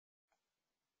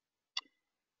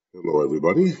Hello,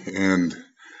 everybody, and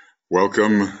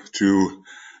welcome to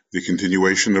the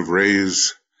continuation of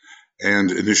Rays and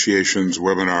Initiations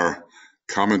webinar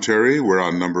commentary. We're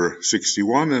on number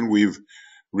 61, and we've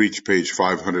reached page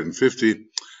 550.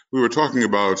 We were talking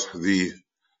about the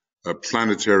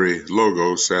planetary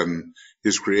logos and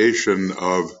his creation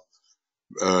of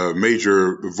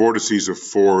major vortices of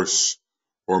force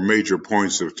or major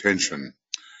points of tension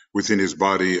within his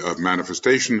body of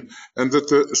manifestation, and that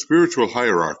the spiritual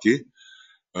hierarchy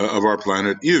of our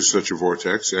planet is such a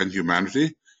vortex, and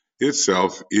humanity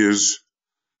itself is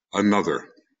another.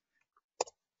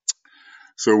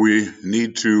 So we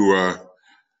need to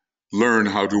learn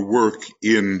how to work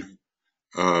in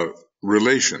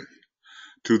relation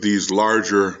to these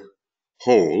larger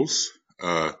wholes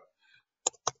that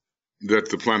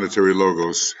the planetary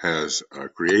logos has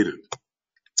created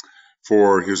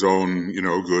for his own,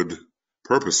 good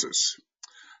purposes.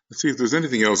 Let's see if there's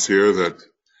anything else here that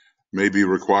maybe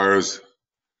requires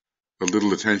a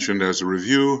little attention as a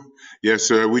review.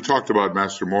 Yes, we talked about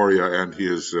Master Moria and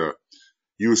his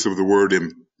use of the word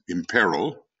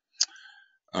imperil.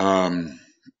 That's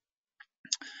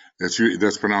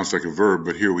pronounced like a verb,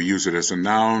 but here we use it as a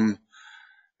noun.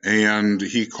 And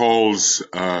he calls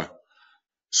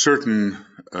certain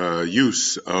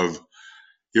use of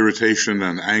irritation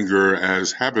and anger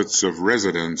as habits of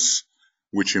residence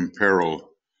which imperil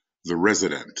the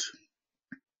resident.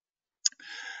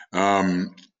 It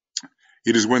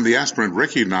is when the aspirant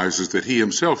recognizes that he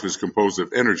himself is composed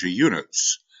of energy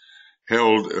units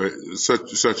held,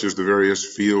 such as the various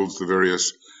fields, the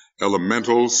various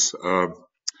elementals,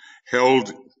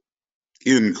 held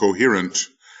in coherent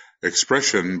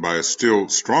expression by a still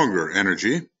stronger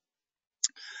energy,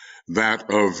 that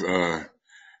of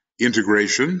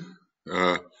integration,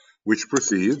 which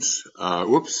proceeds,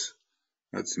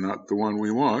 that's not the one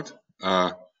we want,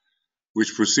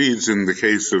 which proceeds in the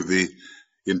case of the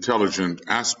intelligent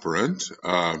aspirant,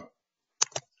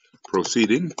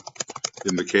 proceeding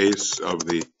in the case of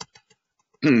the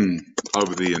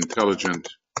of the intelligent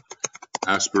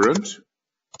aspirant.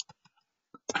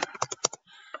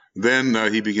 Then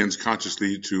he begins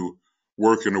consciously to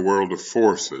work in a world of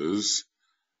forces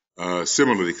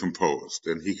similarly composed,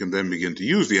 and he can then begin to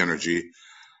use the energy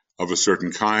of a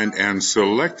certain kind and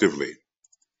selectively,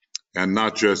 and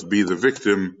not just be the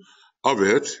victim of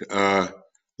it.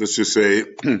 Let's just say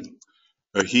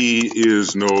he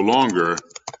is no longer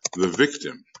the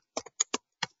victim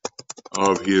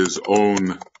of his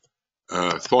own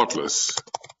thoughtless,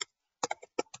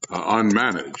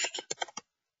 unmanaged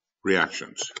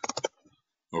reactions.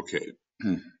 Okay,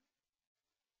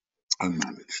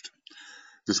 unmanaged.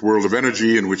 This world of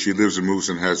energy in which he lives and moves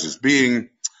and has his being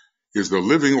is the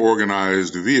living,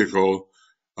 organized vehicle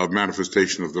of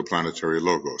manifestation of the planetary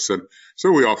logos. And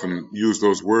so we often use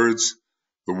those words,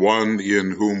 the one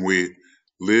in whom we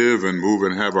live and move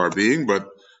and have our being, but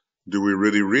do we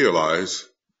really realize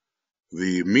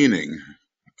the meaning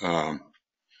of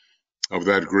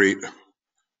that great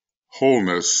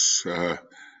wholeness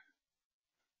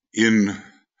in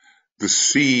the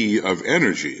sea of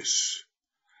energies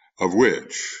of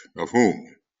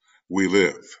whom we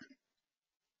live?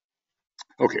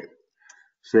 Okay,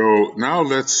 so now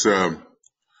let's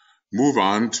move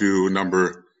on to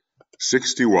number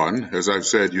 61. As I've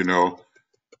said, the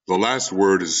last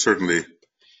word is certainly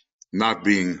not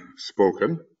being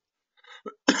spoken.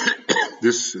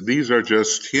 These are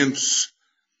just hints,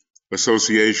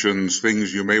 associations,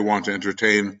 things you may want to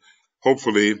entertain.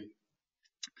 Hopefully,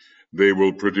 they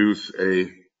will produce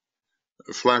a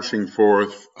flashing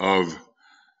forth of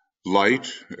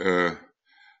light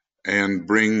and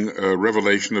bring a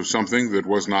revelation of something that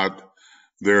was not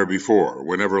there before.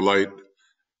 Whenever light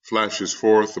flashes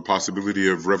forth, the possibility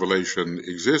of revelation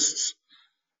exists,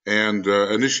 and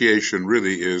initiation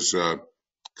really is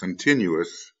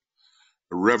continuous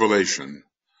revelation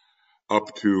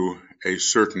up to a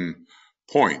certain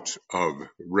point of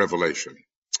revelation.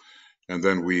 And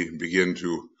then we begin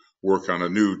to work on a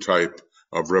new type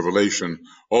of revelation.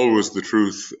 Always the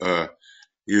truth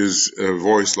is a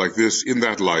voice like this: in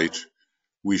that light,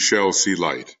 we shall see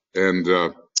light. And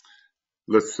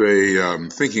let's say,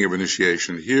 thinking of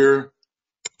initiation here,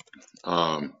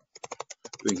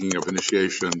 thinking of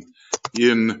initiation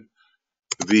in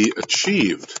the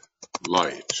achieved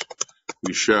light,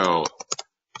 we shall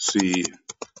see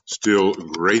still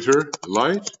greater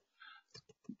light,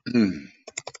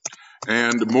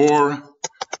 and more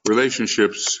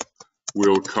relationships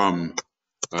will come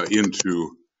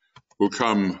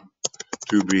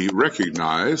to be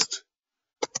recognized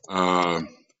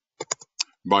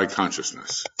by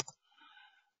consciousness.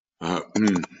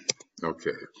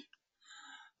 Okay.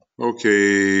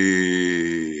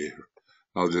 Okay,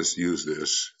 I'll just use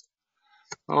this.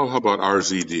 Oh, how about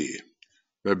RZD?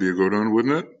 That'd be a good one,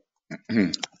 wouldn't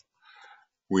it?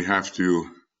 We have to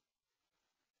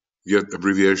get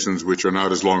abbreviations which are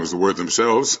not as long as the word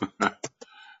themselves.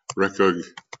 Recognized.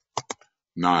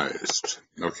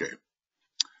 Okay.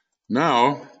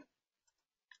 Now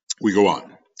we go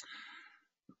on.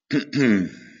 And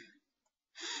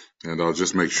I'll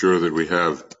just make sure that we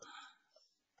have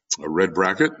a red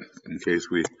bracket in case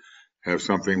we have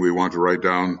something we want to write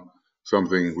down,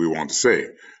 something we want to say.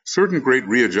 Certain great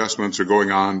readjustments are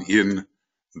going on in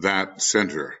that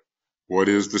center. What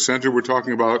is the center we're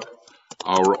talking about?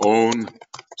 Our own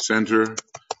center,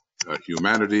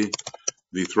 humanity,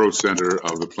 the throat center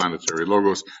of the planetary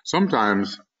logos.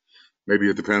 Sometimes, maybe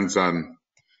it depends on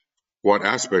what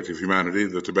aspect of humanity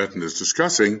the Tibetan is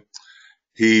discussing.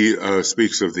 He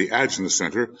speaks of the Ajna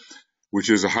center, which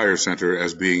is a higher center,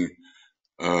 as being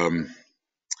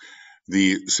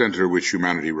the center which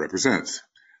humanity represents.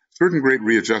 Certain great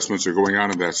readjustments are going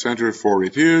on in that center, for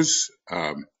it is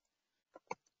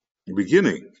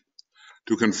beginning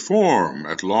to conform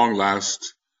at long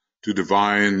last to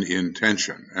divine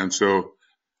intention. And so,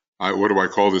 what do I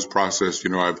call this process?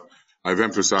 You know, I've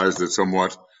emphasized it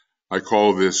somewhat. I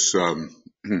call this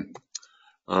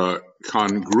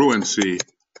congruency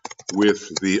with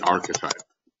the archetype.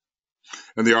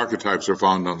 And the archetypes are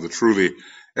found on the truly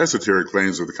esoteric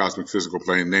planes of the cosmic physical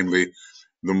plane, namely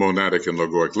the monadic and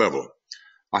logoic level.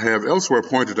 I have elsewhere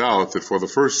pointed out that for the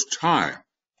first time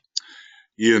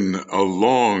in a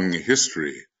long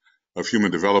history of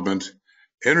human development,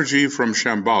 energy from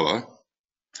Shambhala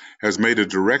has made a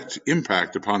direct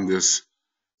impact upon this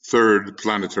third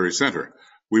planetary center.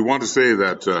 We want to say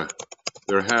that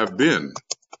there have been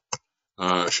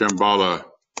Shambhala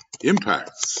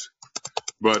impacts,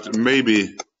 but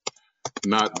maybe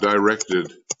not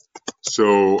directed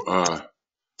so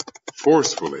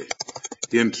forcefully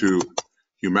into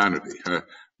humanity.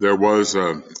 There was,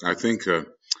 I think, a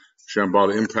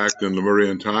Shambhala impact in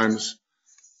Lemurian times,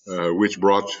 which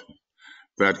brought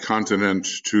that continent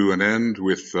to an end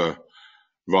with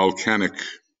volcanic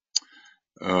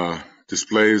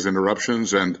displays and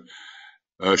eruptions, and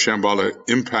Shambhala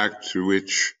impact,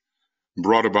 which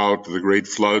brought about the great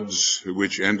floods,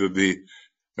 which ended the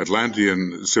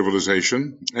Atlantean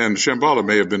civilization. And Shambhala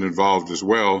may have been involved as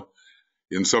well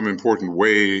in some important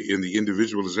way in the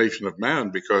individualization of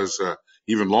man, because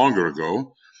even longer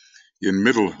ago, in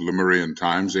Middle Lemurian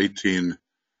times,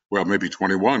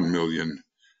 21 million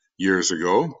years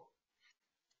ago,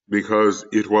 because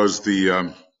it was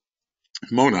the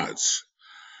monads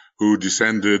who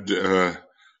descended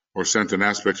or sent an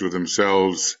aspect of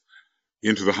themselves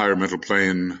into the higher mental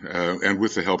plane, and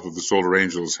with the help of the solar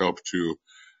angels, helped to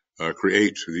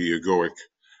create the egoic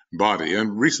body.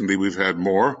 And recently we've had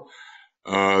more,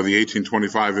 the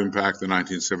 1825 impact, the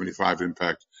 1975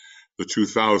 impact, the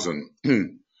 2000,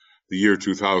 the year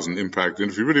 2000 impact. And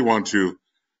if you really want to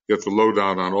get the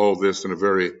lowdown on all this in a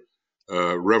very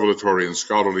revelatory and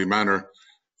scholarly manner,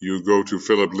 you go to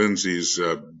Philip Lindsay's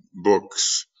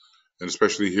books, and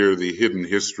especially here, The Hidden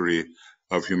History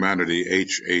of Humanity,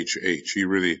 HHH. He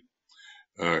really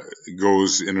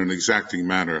goes in an exacting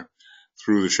manner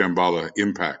through the Shambhala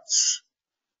impacts.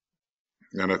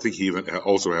 And I think he even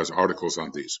also has articles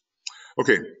on these.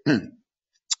 Okay,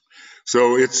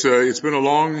 so it's been a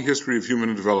long history of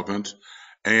human development,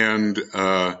 and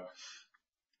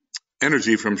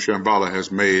energy from Shambhala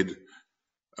has made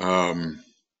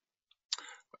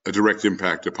a direct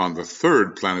impact upon the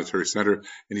third planetary center,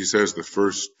 and he says the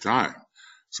first time.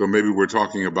 So maybe we're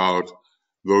talking about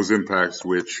those impacts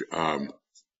which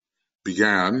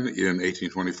began in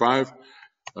 1825,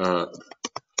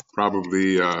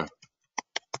 probably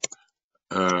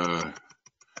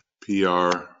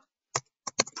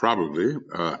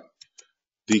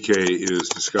DK is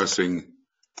discussing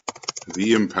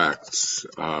the impacts.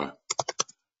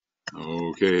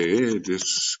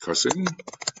 Discussing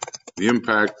the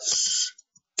impacts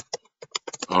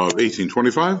of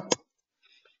 1825,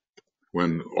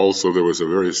 when also there was a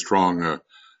very strong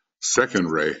second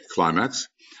ray climax.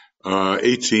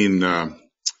 The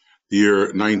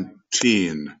year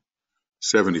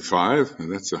 1975,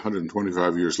 and that's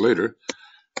 125 years later.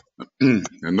 And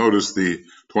notice the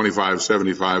 25,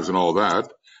 75s and all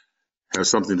that has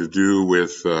something to do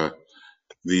with the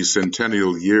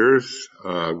centennial years,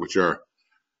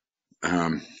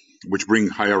 which bring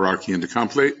hierarchy into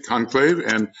conclave,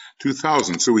 and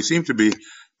 2000. So we seem to be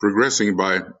progressing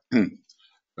by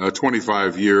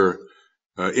 25-year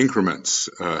increments.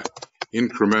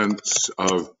 Increments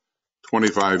of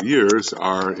 25 years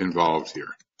are involved here.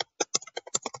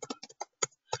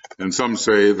 And some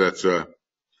say that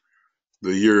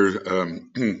the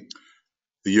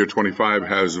year 25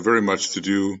 has very much to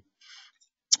do,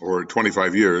 or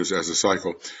 25 years as a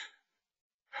cycle,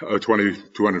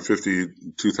 250,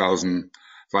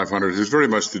 2,500 is very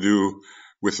much to do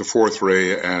with the fourth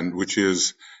ray, and which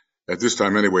is, at this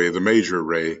time anyway, the major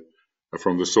ray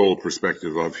from the soul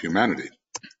perspective of humanity.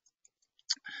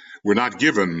 We're not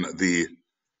given the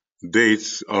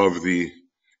dates of the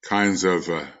kinds of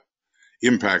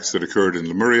impacts that occurred in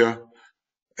Lemuria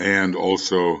and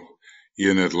also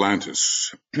in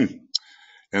Atlantis.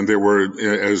 And there were,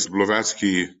 as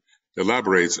Blavatsky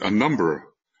elaborates, a number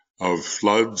of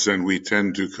floods, and we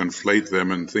tend to conflate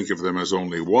them and think of them as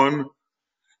only one.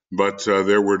 But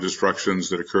there were destructions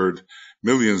that occurred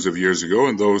millions of years ago,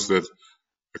 and those that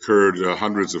occurred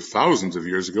hundreds of thousands of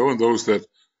years ago, and those that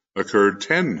occurred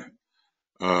tens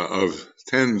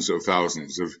of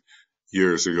thousands of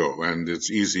years ago, and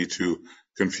it's easy to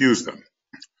confuse them.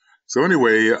 So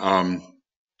anyway,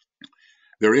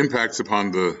 there are impacts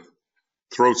upon the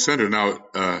throat center. Now,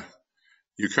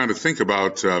 you kind of think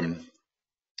about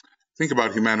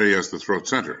humanity as the throat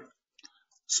center.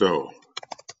 So,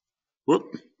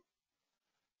 whoop.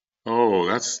 Oh,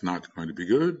 that's not going to be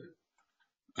good.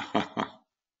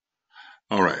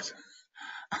 All right.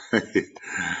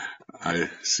 I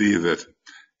see that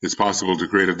it's possible to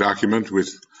create a document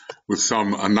with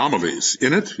some anomalies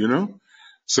in it, you know.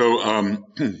 So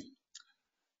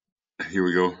here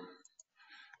we go.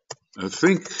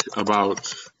 Think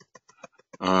about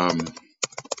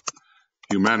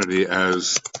humanity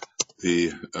as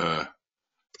the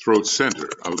throat center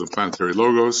of the planetary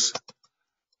logos.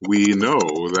 We know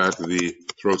that the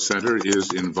throat center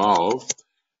is involved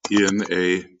in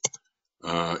the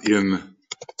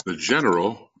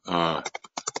general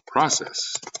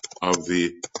process of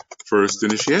the first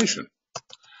initiation.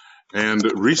 And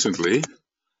recently,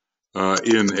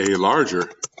 in a larger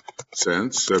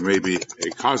sense, maybe a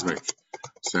cosmic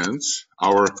sense,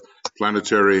 our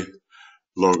planetary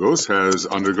logos has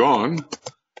undergone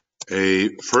a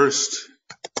first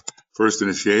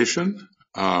initiation.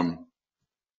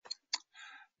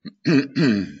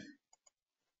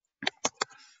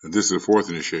 This is a fourth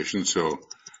initiation, so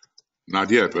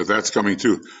not yet, but that's coming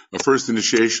too. A first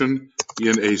initiation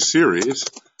in a series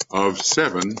of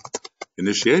 7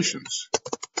 initiations.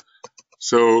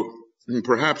 So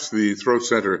perhaps the throat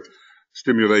center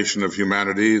stimulation of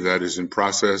humanity that is in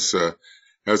process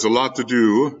has a lot to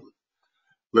do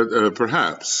with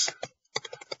perhaps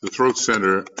the throat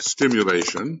center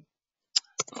stimulation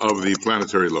of the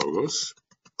planetary logos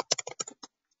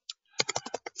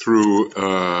through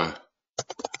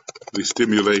the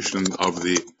stimulation of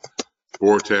the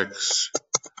vortex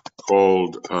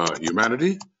called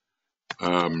humanity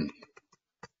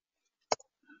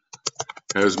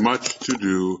has much to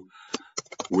do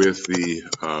with the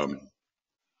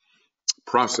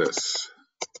process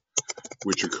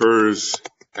which occurs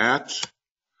at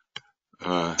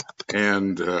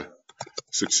and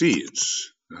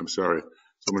succeeds, I'm sorry,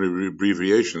 so many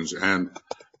abbreviations, and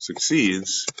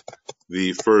succeeds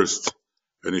the first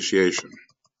initiation.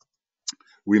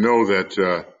 We know that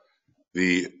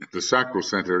the sacral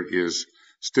center is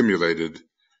stimulated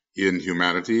in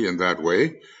humanity in that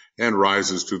way and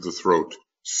rises to the throat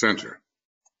center.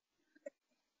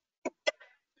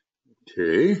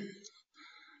 Okay,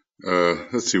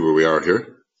 let's see where we are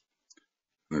here.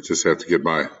 I just have to get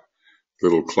my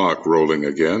little clock rolling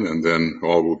again, and then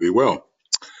all will be well.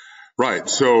 Right,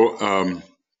 so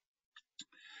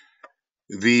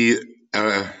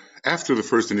after the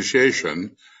first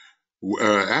initiation,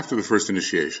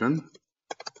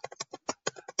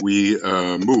 we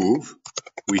move,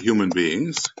 we human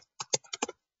beings,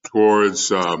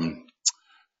 towards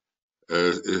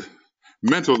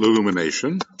mental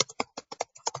illumination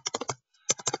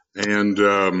and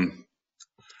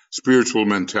spiritual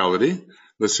mentality.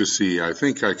 Let's just see, I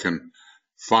think I can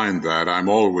find that. I'm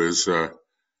always kind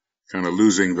of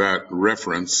losing that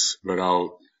reference, but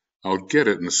I'll get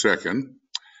it in a second.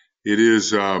 It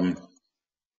is the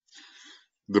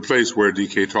place where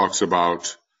DK talks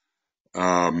about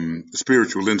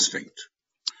spiritual instinct.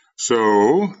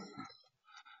 So,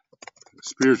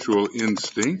 spiritual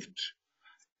instinct,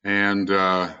 and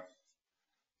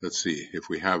let's see if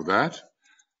we have that.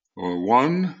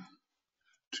 1,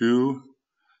 2,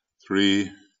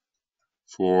 3,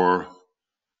 4.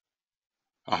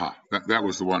 Aha, that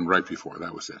was the one right before.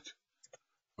 That was it.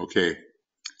 Okay,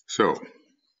 so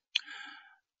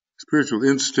spiritual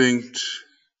instinct.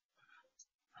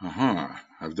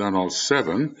 I've done all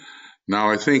 7.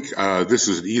 Now I think this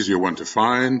is an easier one to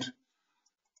find,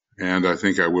 and I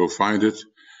think I will find it.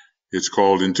 It's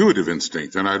called intuitive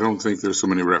instinct, and I don't think there's so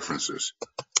many references.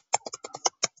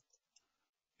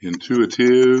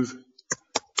 Intuitive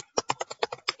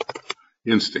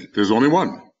instinct. There's only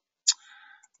one.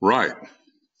 Right.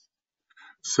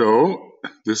 So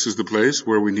this is the place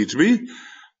where we need to be.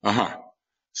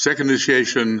 Second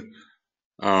initiation,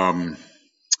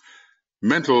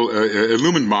 mental,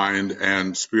 illumined mind,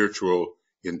 and spiritual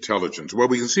intelligence. Well,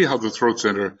 we can see how the throat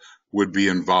center would be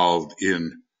involved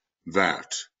in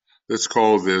that. Let's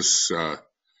call this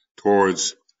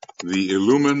towards the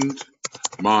illumined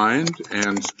mind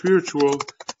and spiritual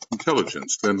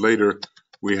intelligence. Then later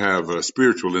we have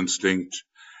spiritual instinct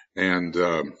and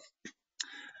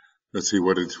let's see,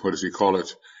 what does he call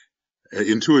it?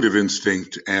 Intuitive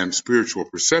instinct and spiritual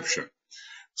perception.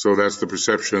 So that's the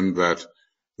perception that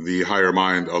the higher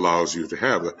mind allows you to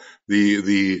have.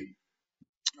 The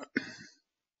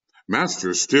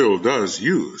master still does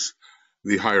use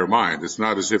the higher mind. It's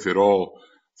not as if it all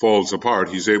falls apart.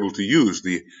 He's able to use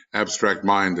the abstract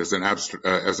mind as an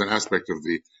aspect of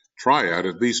the triad,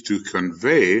 at least to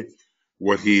convey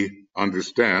what he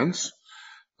understands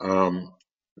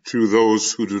to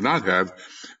those who do not have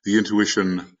the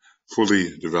intuition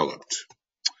fully developed,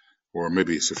 or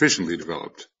maybe sufficiently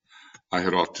developed, I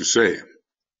had ought to say.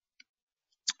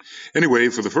 Anyway,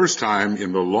 for the first time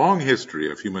in the long history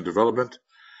of human development,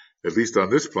 at least on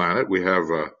this planet, we have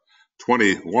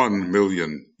 21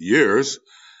 million years,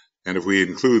 and if we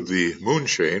include the moon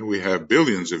chain, we have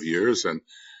billions of years, and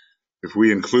if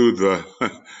we include the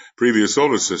previous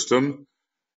solar system,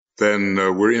 then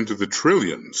we're into the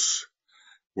trillions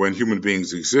when human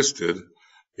beings existed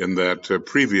in that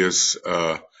previous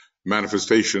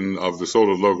manifestation of the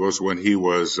solar logos, when he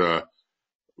was,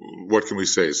 what can we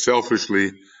say,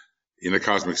 selfishly, in a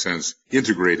cosmic sense,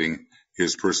 integrating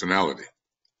his personality,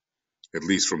 at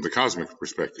least from the cosmic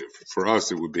perspective. For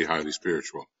us, it would be highly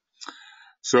spiritual.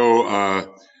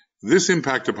 So this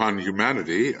impact upon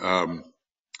humanity,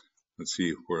 let's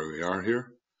see where we are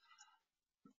here.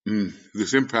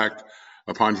 This impact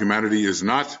upon humanity is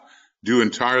not due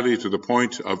entirely to the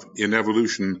point of in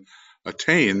evolution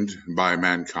attained by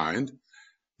mankind.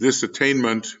 This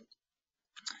attainment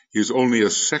is only a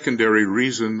secondary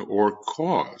reason or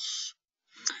cause.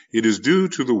 It is due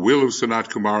to the will of Sanat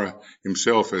Kumara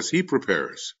himself as he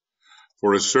prepares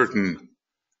for a certain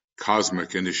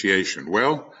cosmic initiation.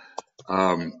 Well,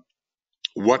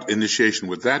 what initiation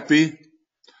would that be?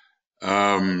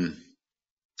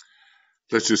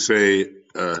 Let's just say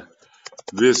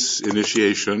this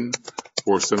initiation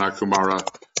for Sanat Kumara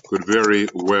could very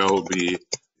well be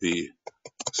the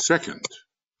second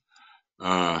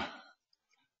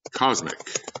cosmic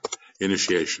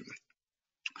initiation.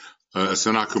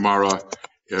 Sanat Kumara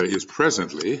is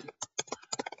presently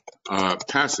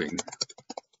passing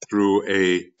through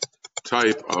a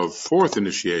type of fourth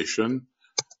initiation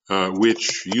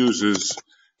which uses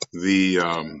the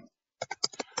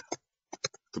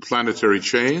planetary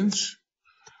chains,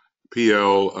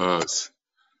 PLCS.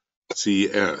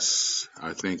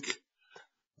 I think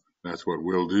that's what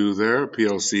we'll do there,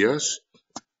 PLCS.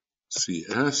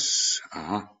 CS,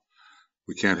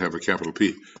 we can't have a capital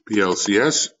P.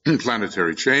 PLCS,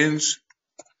 planetary chains,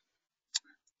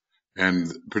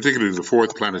 and particularly the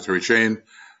fourth planetary chain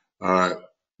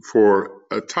for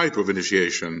a type of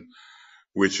initiation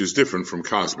which is different from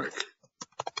cosmic.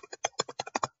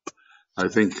 I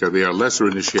think they are lesser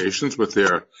initiations, but they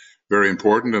are very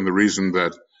important, and the reason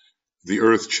that the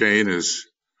Earth chain is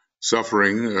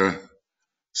suffering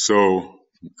so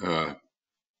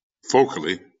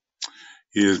focally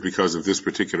is because of this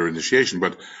particular initiation.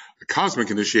 But the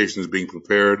cosmic initiation is being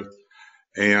prepared,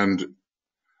 and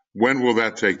when will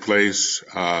that take place?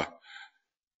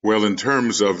 Well, in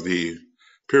terms of the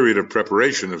period of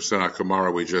preparation of Sanat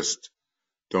Kumara, we just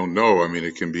don't know. I mean,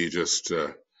 it can be just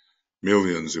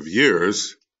millions of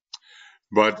years,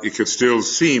 but it could still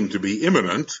seem to be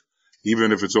imminent,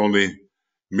 even if it's only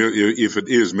if it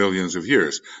is millions of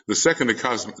years. The second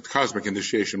cosmic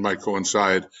initiation might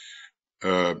coincide,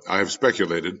 I have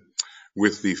speculated,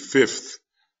 with the fifth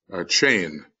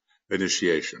chain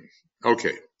initiation.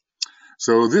 Okay,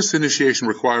 so this initiation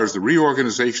requires the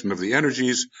reorganization of the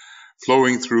energies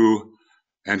flowing through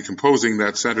and composing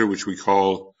that center, which we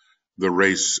call the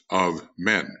race of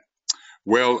men.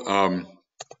 Well,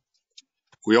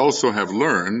 we also have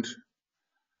learned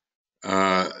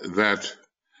that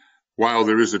while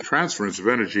there is a transference of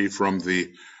energy from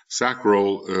the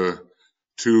sacral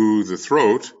to the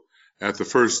throat at the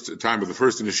first time of the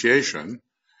first initiation,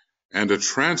 and a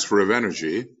transfer of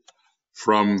energy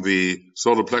from the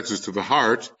solar plexus to the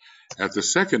heart at the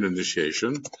second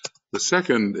initiation, the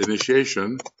second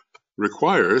initiation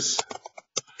requires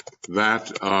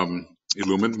that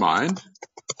illumined mind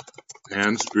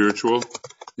and spiritual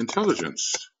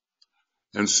intelligence.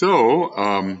 And so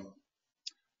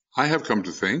I have come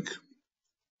to think,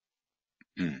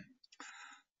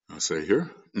 I'll say here,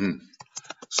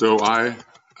 so I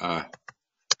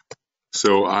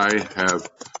have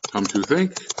come to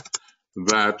think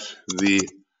that the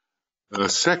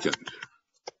second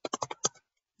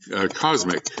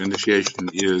cosmic initiation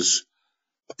is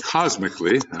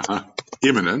cosmically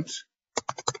imminent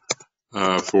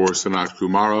for Sanat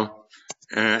Kumara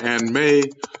and may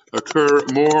occur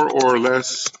more or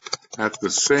less at the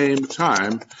same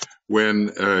time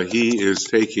when he is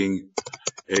taking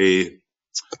a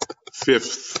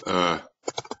fifth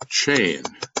chain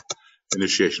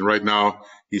initiation. Right now,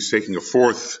 he's taking a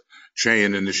fourth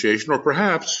chain initiation, or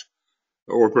perhaps,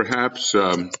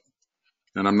 and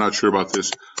I'm not sure about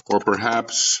this, or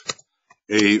perhaps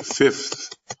a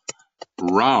fifth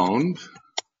round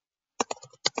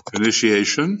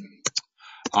initiation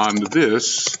on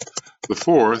this, the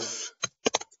fourth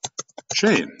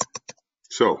chain.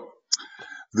 So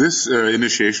this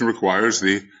initiation requires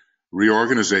the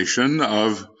reorganization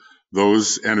of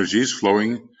those energies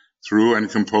flowing through and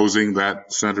composing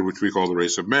that center which we call the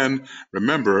race of men.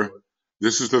 Remember,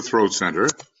 this is the throat center,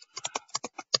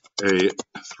 a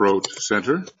throat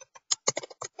center,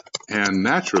 and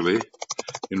naturally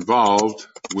involved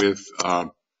with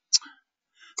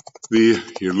the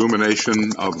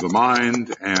illumination of the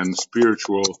mind and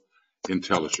spiritual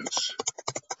intelligence.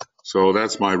 So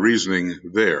that's my reasoning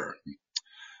there.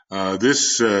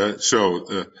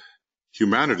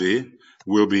 Humanity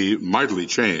will be mightily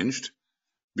changed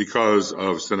because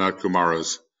of Sanat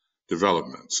Kumara's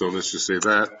development. So let's just say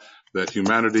that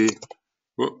humanity,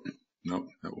 no,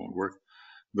 that won't work,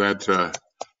 that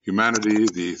humanity,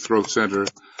 the throat center,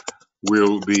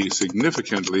 will be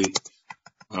significantly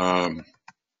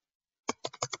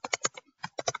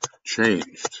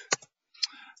changed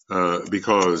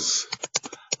because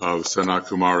of Sanat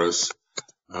Kumara's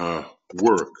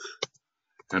work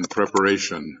and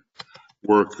preparation,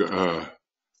 work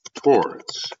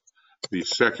towards the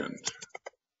second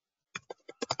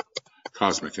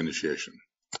cosmic initiation.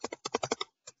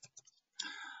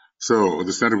 So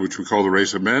the center which we call the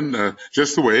race of men,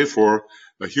 just the way for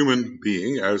a human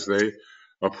being as they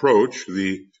approach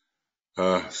the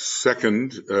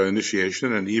second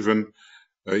initiation, and even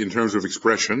in terms of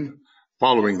expression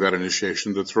following that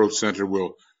initiation, the throat center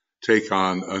will take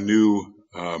on a new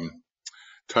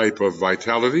type of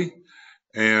vitality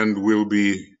and will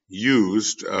be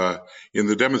used in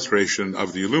the demonstration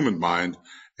of the illumined mind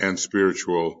and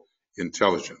spiritual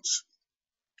intelligence,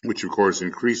 which of course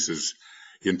increases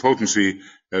in potency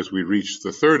as we reach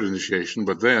the third initiation,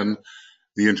 but then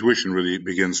the intuition really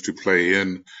begins to play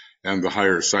in, and the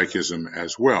higher psychism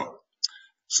as well.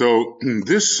 So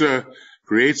this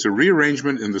creates a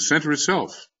rearrangement in the center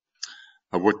itself,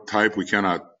 of what type we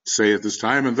cannot say at this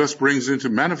time, and thus brings into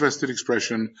manifested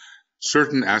expression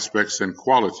certain aspects and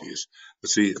qualities.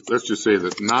 Let's just say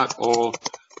that not all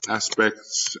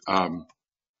aspects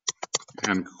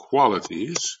and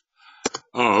qualities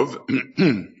of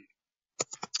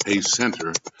a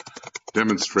center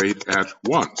demonstrate at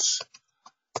once.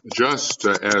 Just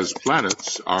as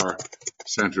planets are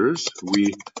centers,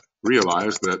 we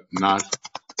realize that not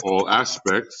all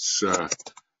aspects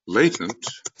latent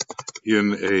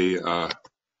in a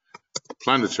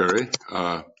planetary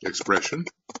expression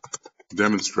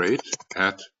demonstrate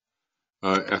at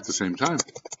the same time.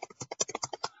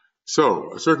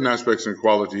 So certain aspects and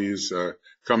qualities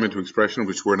come into expression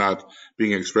which were not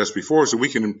being expressed before, so we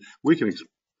can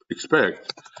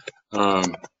expect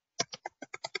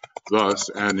thus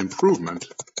an improvement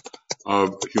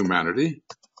of humanity,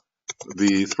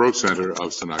 the throat center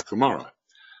of Sanat Kumara.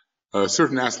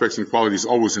 Certain aspects and qualities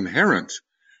always inherent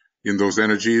in those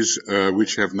energies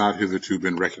which have not hitherto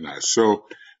been recognized. So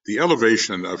the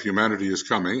elevation of humanity is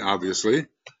coming, obviously.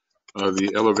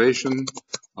 The elevation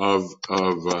of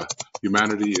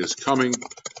humanity is coming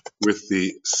with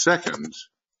the second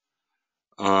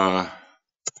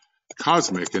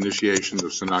cosmic initiation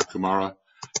of Sanat Kumara,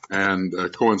 and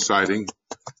coinciding,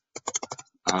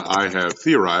 I have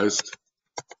theorized,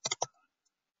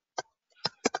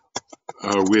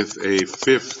 with a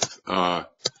fifth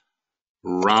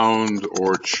round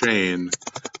or chain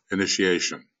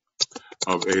initiation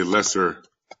of a lesser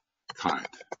kind.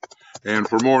 And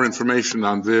for more information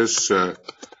on this, go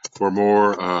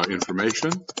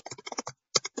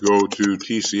to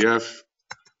TCF,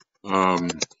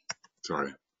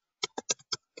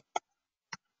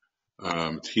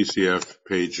 TCF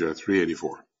page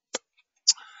 384.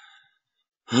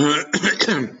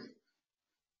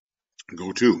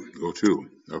 Go to.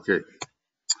 Okay.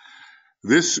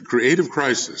 This creative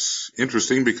crisis,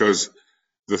 interesting because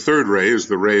the third ray is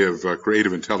the ray of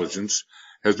creative intelligence,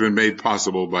 has been made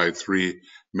possible by three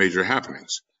major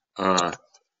happenings.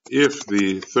 If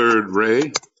the third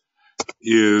ray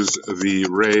is the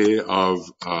ray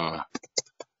of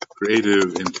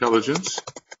creative intelligence,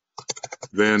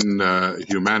 then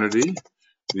humanity,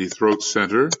 the throat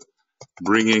center,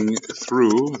 bringing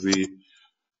through the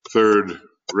third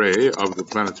ray of the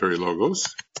planetary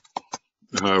logos,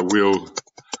 will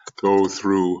go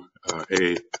through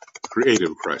a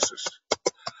creative crisis.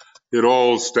 It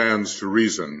all stands to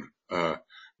reason,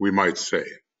 we might say.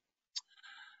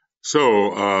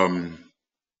 So,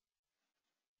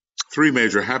 three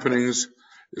major happenings.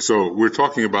 So we're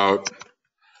talking about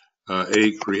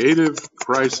a creative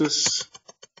crisis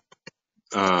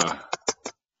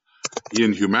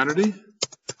in humanity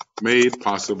made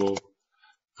possible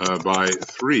by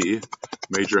three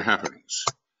major happenings.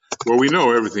 Well, we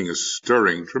know everything is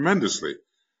stirring tremendously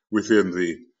within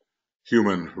the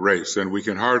human race, and we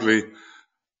can hardly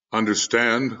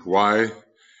understand why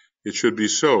it should be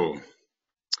so.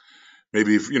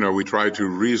 Maybe, we try to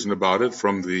reason about it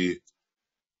from the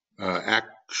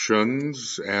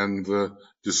actions and the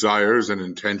desires and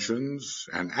intentions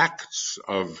and acts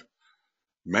of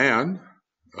man,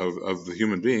 of the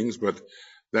human beings, but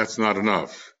that's not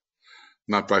enough,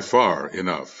 not by far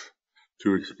enough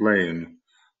to explain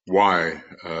why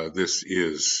this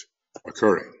is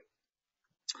occurring.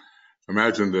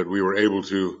 Imagine that we were able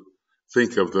to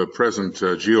think of the present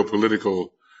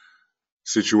geopolitical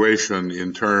situation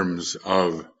in terms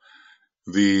of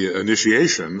the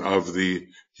initiation of the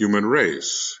human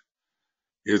race.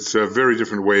 It's a very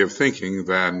different way of thinking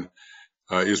than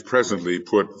is presently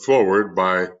put forward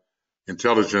by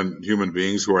intelligent human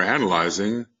beings who are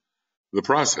analyzing the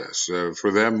process.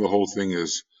 For them, the whole thing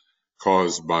is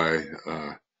caused by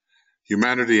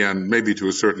humanity and maybe to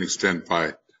a certain extent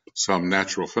by some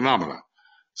natural phenomena.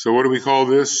 So what do we call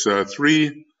this?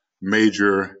 Three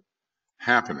major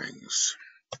happenings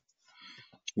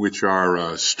which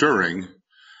are stirring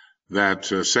that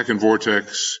second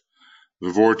vortex,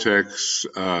 the vortex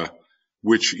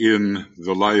which in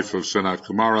the life of Sanat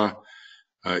Kumara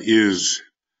is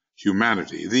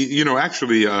humanity.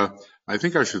 Actually, I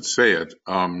think I should say it.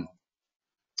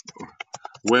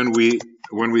 When we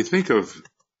think of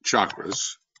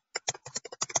chakras,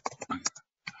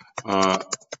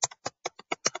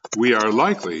 we are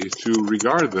likely to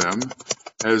regard them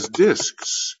as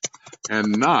discs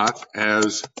and not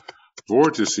as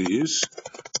vortices,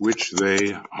 which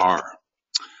they are.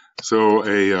 So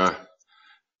a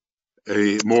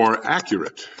more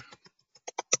accurate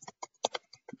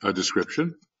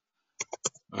description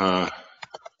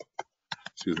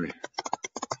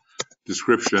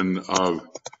of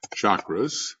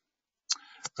chakras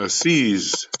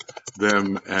sees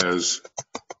them as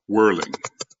whirling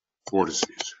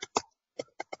vortices.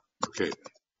 Okay.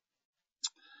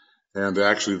 And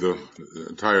actually the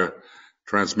entire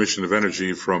transmission of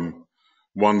energy from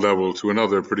one level to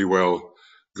another pretty well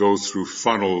goes through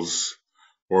funnels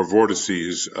or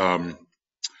vortices.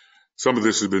 Some of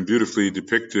this has been beautifully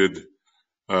depicted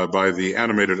by the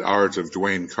animated art of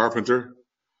Dwayne Carpenter.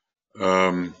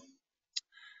 And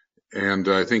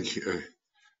I think,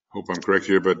 hope I'm correct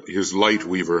here, but his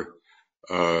Lightweaver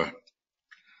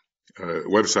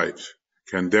website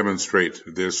can demonstrate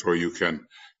this, or you can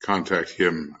contact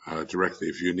him directly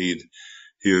if you need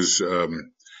his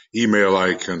email.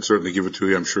 I can certainly give it to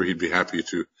you. I'm sure he'd be happy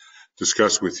to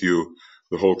discuss with you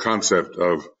the whole concept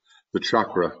of the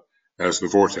chakra as the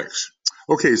vortex.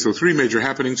 Okay, so three major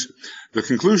happenings. The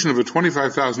conclusion of a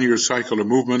 25,000-year cycle of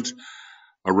movement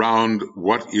around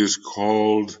what is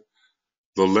called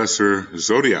the lesser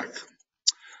zodiac.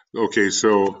 Okay,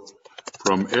 so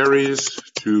from Aries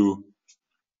to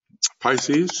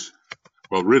Pisces,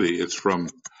 well, really, it's from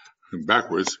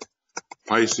backwards,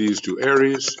 Pisces to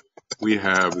Aries, we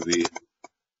have the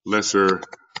lesser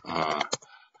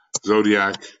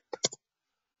zodiac.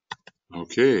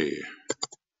 Okay.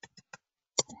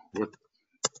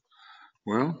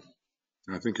 Well,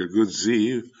 I think a good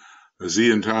Z, a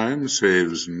Z in time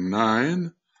saves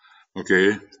 9.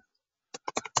 Okay.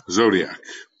 Zodiac.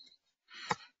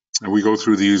 And we go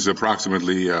through these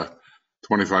approximately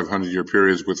 2,500-year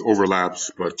periods with overlaps,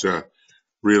 but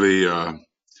really the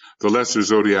lesser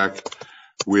zodiac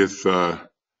with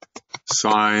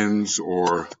signs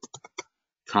or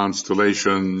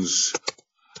constellations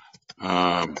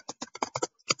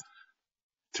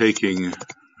taking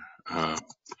a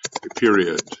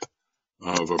period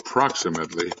of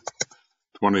approximately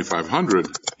 2,500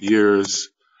 years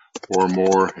or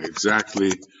more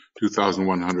exactly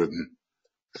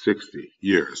 2,160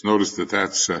 years. Notice that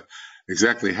that's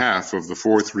exactly half of the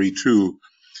 432,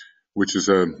 which is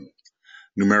a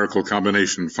numerical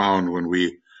combination found when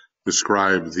we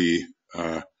describe the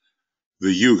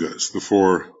yugas, the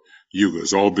 4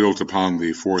 yugas, all built upon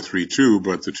the 432,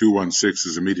 but the 216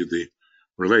 is immediately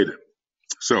related.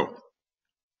 So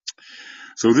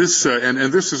this, and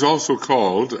this is also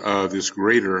called this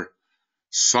greater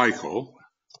cycle.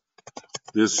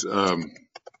 This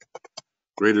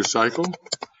greater cycle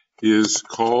is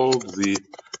called the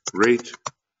Great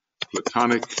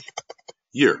Platonic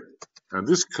Year. And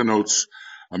this connotes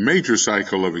a major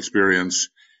cycle of experience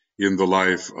in the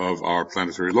life of our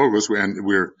planetary logos, and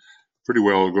we're pretty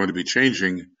well going to be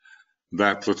changing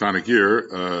that Platonic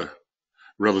year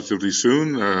relatively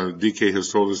soon. DK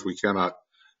has told us we cannot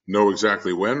know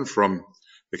exactly when from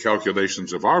the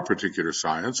calculations of our particular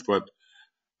science, but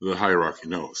the hierarchy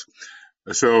knows.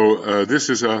 So this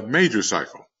is a major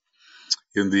cycle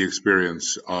in the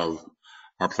experience of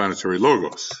our planetary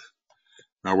logos.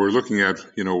 Now we're looking at,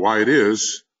 why it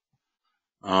is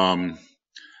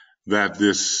that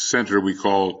this center we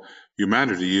call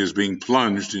humanity is being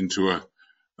plunged into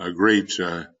a great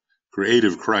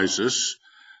creative crisis.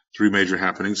 3 major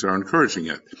happenings are encouraging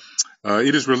it.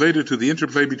 It is related to the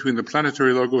interplay between the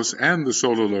planetary logos and the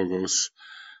solar logos,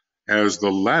 as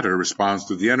the latter responds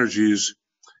to the energies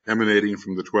emanating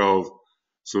from the 12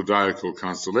 zodiacal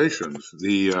constellations.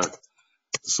 The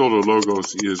solar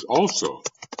logos is also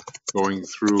going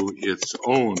through its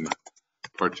own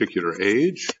particular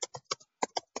age,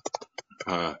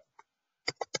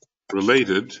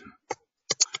 related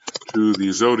to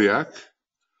the zodiac,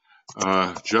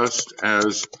 just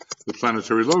as the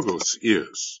planetary logos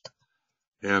is.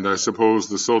 And I suppose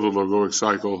the solar logoic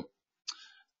cycle,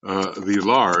 the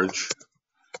large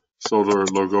solar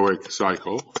logoic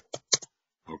cycle,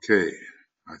 okay,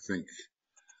 I think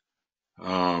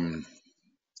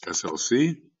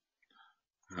SLC,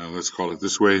 let's call it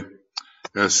this way,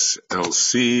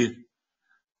 SLC,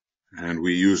 and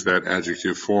we use that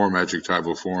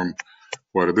adjectival form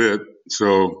quite a bit.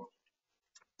 So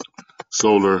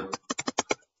solar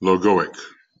logoic.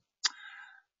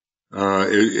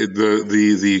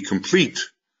 The complete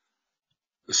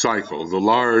cycle, the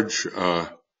large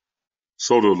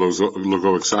solar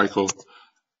logoic cycle,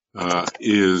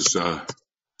 is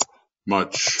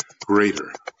much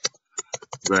greater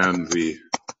than the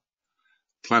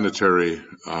planetary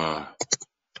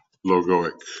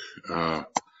logoic,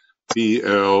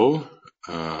 PLC,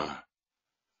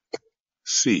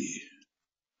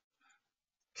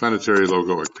 planetary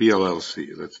logoic,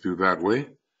 PLLC. Let's do that way.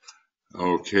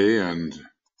 Okay, and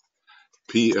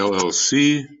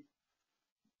PLLC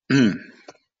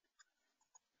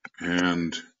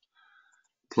and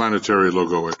planetary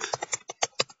logoic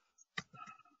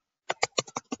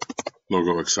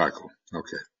cycle.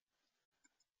 Okay.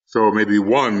 So maybe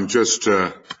one, just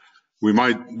we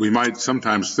might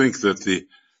sometimes think that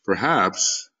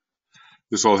perhaps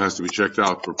this all has to be checked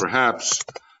out, but perhaps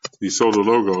the solar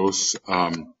logos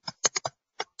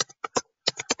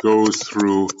goes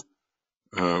through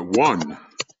one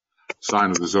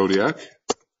sign of the zodiac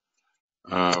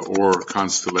or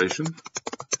constellation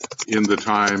in the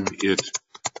time it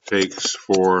takes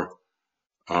for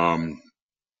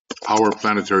our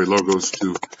planetary logos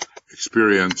to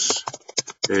experience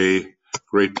a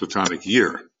great Platonic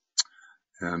year.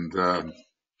 And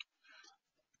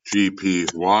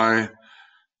GPY,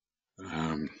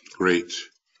 great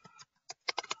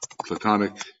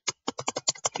Platonic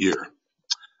year.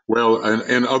 Well,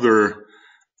 and other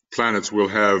planets will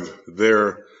have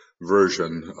their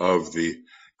version of the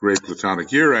great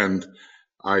Platonic year, and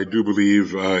I do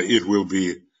believe it will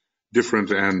be different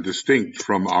and distinct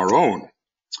from our own.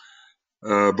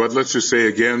 But let's just say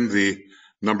again, the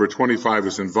number 25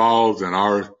 is involved, and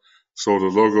our solar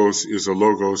logos is a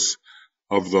logos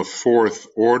of the 4th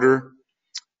order,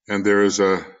 and there is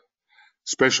a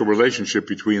special relationship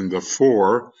between the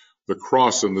 4, the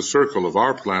cross and the circle of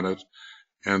our planet,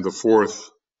 and the 4th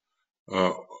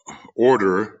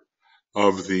order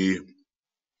of the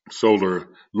solar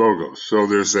logos. So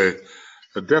there's a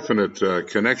definite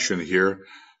connection here.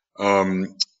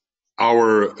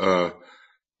 Our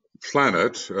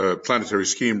planetary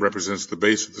scheme represents the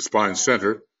base of the spine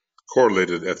center,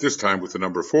 correlated at this time with the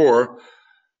number 4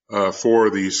 for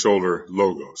the solar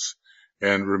logos.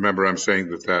 And remember, I'm saying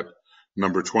that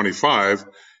number 25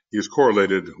 is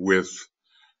correlated with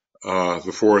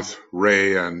the 4th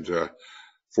ray and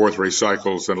 4th ray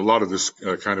cycles, and a lot of this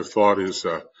kind of thought is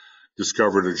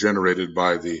discovered or generated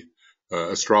by the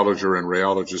astrologer and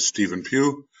rayologist Stephen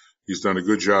Pugh. He's done a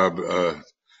good job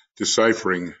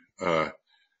deciphering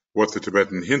what the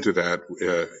Tibetan hinted at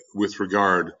with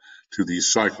regard to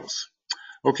these cycles.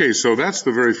 Okay, so that's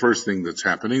the very first thing that's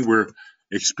happening. We're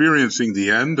experiencing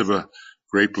the end of a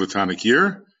great Platonic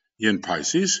year in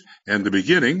Pisces and the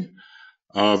beginning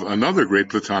of another great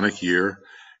Platonic year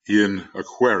in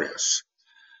Aquarius.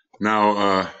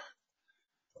 Now,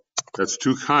 that's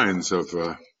two kinds of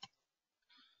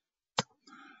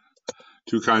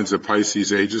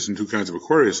Pisces ages and two kinds of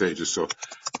Aquarius ages. So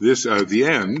this, the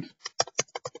end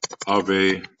of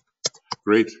a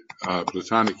great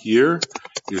Platonic year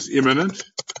is imminent,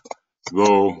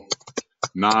 though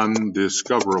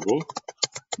non-discoverable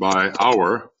by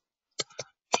our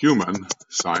human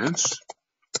science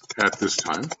at this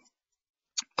time,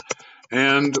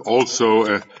 and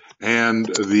also and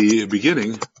the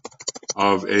beginning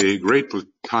of a great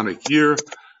Platonic year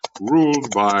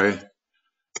ruled by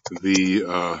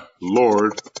the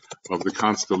Lord of the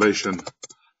constellation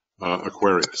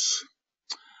Aquarius.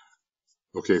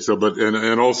 Okay, so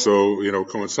and also, you know,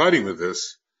 coinciding with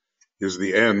this is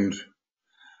the end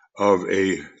of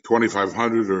a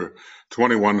 2500 or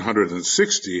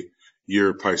 2160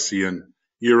 year Piscean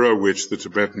era, which the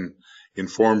Tibetan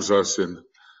informs us in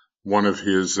one of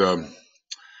his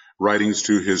writings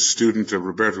to his student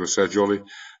Roberto Saggioli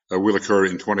will occur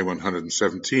in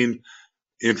 2117.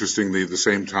 Interestingly, the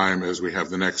same time as we have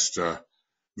the next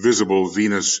visible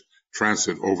Venus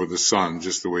transit over the sun,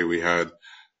 just the way we had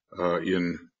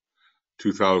in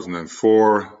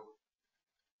 2004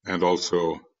 and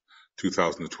also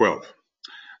 2012.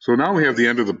 So now we have the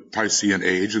end of the Piscean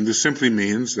age, and this simply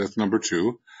means, that's number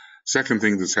two, second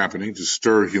thing that's happening to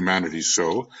stir humanity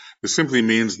so, this simply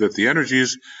means that the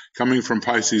energies coming from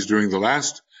Pisces during the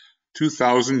last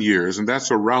 2,000 years, and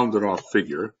that's a rounded off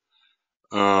figure,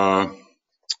 goodness,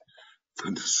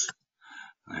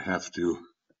 I have to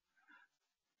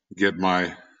get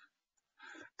my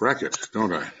bracket,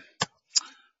 don't I?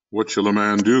 What shall a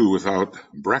man do without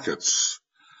brackets?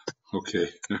 Okay.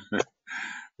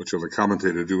 What shall the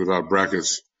commentator do without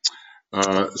brackets?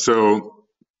 So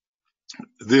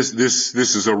this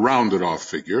is a rounded off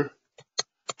figure,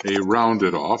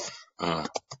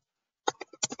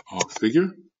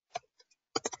 figure,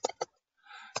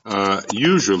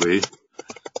 usually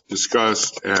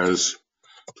discussed as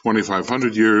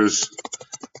 2,500 years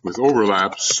with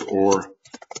overlaps, or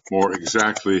more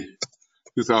exactly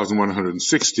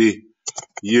 2,160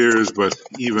 years, but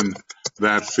even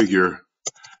that figure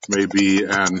may be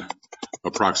an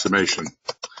approximation.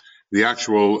 The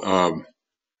actual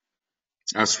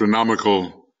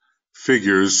astronomical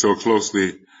figures so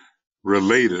closely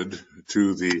related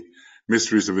to the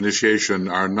mysteries of initiation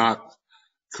are not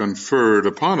conferred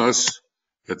upon us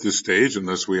at this stage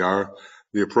unless we are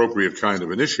the appropriate kind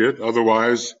of initiate.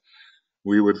 Otherwise,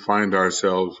 we would find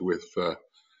ourselves with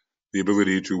the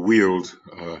ability to wield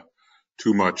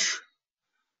too much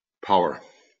power.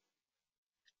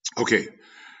 Okay,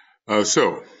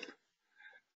 so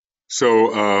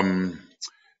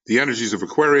the energies of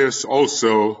Aquarius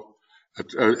also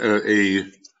a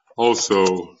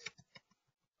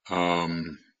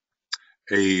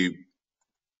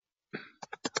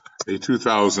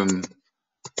 2,000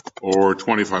 or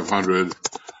 2,500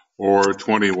 or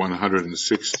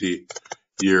 2,160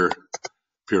 year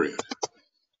period.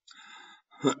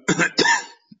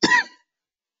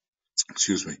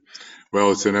 Excuse me.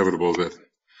 Well, it's inevitable that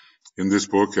in this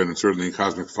book, and certainly in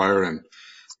Cosmic Fire and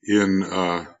in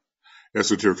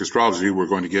esoteric astrology, we're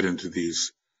going to get into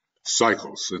these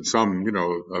cycles. And some, you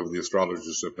know, of the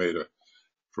astrologers have made a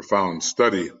profound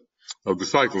study of the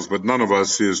cycles, but none of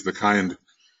us is the kind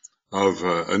of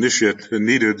initiate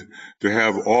needed to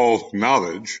have all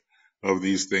knowledge of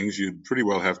these things. You'd pretty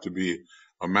well have to be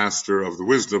a master of the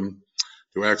wisdom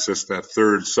to access that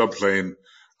third subplane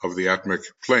of the atmic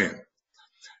plane.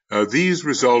 These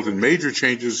result in major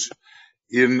changes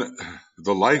in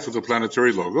the life of the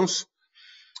planetary logos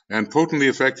and potently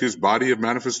affect his body of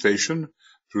manifestation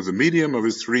through the medium of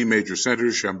his three major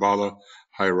centers, Shambhala,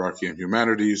 hierarchy, and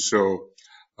humanity. So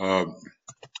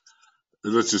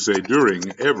let's just say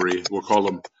during every, we'll call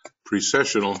them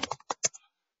precessional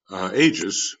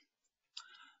ages,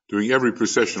 during every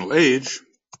precessional age,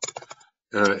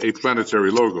 a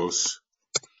planetary logos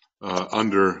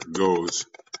undergoes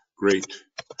great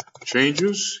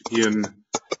changes in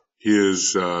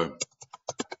his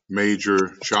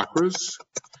major chakras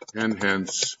and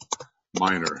hence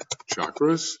minor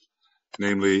chakras,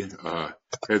 namely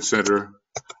head center,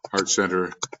 heart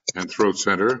center, and throat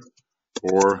center,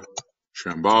 or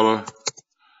Shambhala,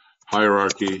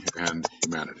 hierarchy, and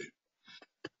humanity.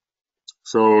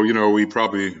 So, you know, we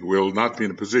probably will not be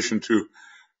in a position to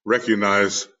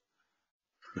recognize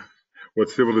what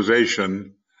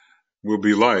civilization will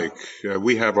be like.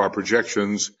 We have our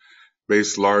projections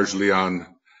based largely on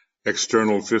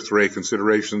external fifth-ray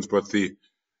considerations, but the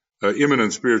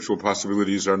imminent spiritual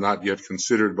possibilities are not yet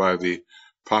considered by the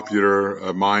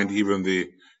popular mind, even the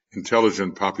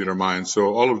intelligent popular mind.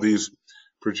 So all of these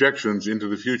projections into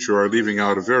the future are leaving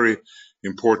out a very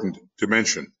important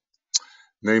dimension,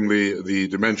 namely the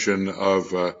dimension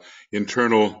of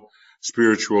internal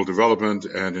spiritual development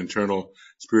and internal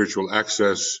spiritual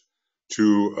access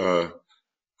to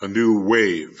a new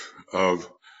wave of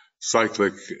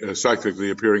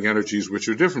cyclically appearing energies, which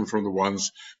are different from the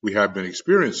ones we have been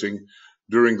experiencing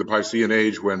during the Piscean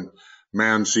Age, when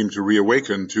man seemed to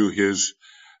reawaken to his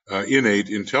innate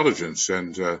intelligence,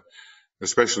 and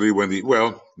especially when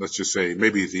let's just say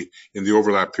maybe in the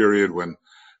overlap period when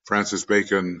Francis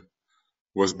Bacon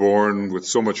was born with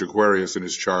so much Aquarius in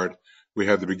his chart, we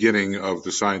had the beginning of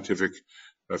the scientific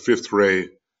fifth ray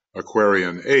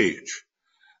Aquarian age.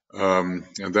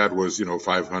 And that was,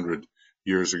 500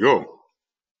 years ago.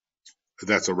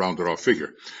 That's a rounded off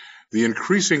figure. The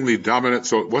increasingly dominant,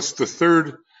 so what's the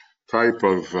third type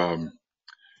of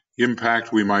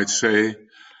impact, we might say?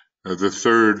 The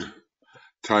third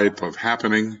type of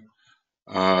happening,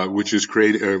 which is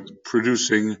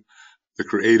producing the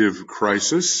creative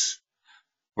crisis.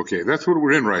 Okay, that's what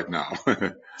we're in right now.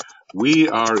 We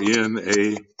are in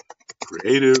a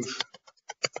creative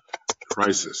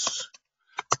crisis,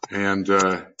 and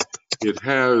it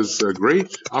has a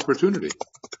great opportunity.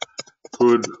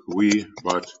 Could we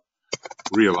but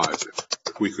realize it?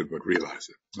 If we could but realize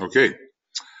it. Okay,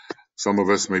 some of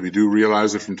us maybe do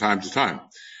realize it from time to time.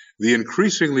 The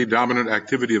increasingly dominant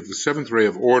activity of the seventh ray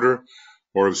of order,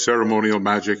 or of ceremonial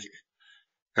magic,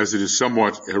 as it is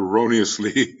somewhat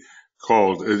erroneously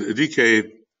called.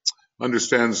 DK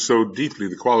understands so deeply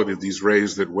the quality of these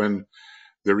rays that when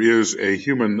there is a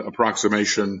human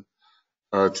approximation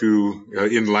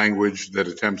in language that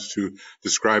attempts to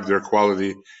describe their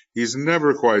quality, he's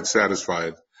never quite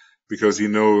satisfied, because he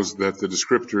knows that the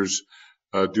descriptors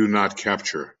do not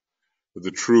capture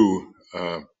the true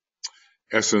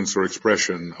essence or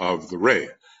expression of the ray.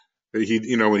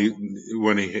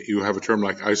 When you have a term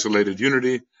like isolated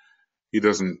unity, he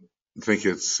doesn't think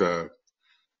it's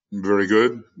very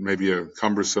good, maybe a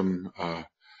cumbersome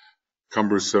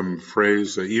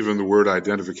phrase. Even the word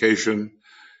identification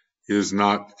is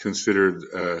not considered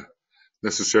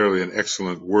necessarily an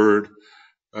excellent word.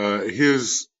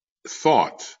 His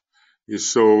thought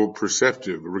is so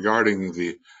perceptive regarding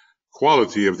the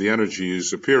quality of the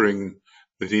energies appearing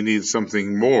that he needs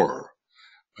something more,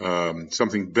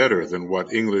 something better than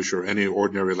what English or any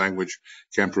ordinary language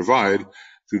can provide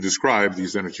to describe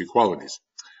these energy qualities.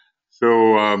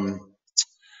 So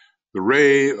the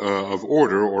ray of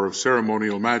order, or of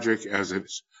ceremonial magic, as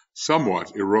it's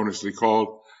somewhat erroneously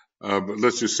called, but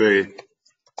let's just say,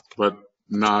 but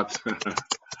not,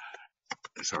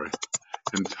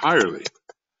 entirely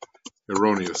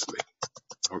erroneously.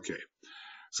 Okay,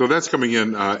 so that's coming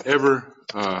in ever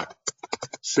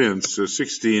since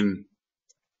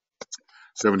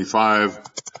 1675.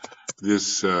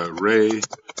 This ray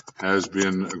has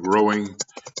been growing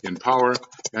in power,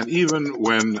 and even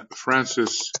when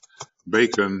Francis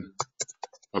Bacon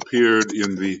appeared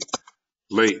in the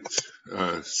late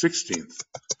 16th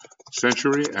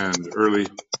century and early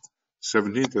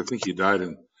 17th, I think he died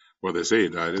they say he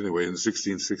died anyway, in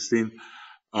 1616,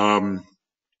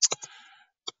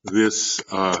 this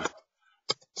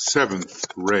seventh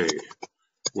ray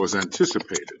was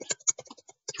anticipated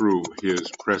through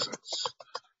his presence.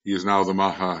 He is now the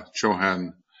Maha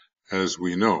Chohan, as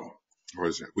we know, or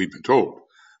as we've been told.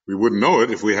 We wouldn't know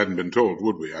it if we hadn't been told,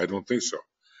 would we? I don't think so.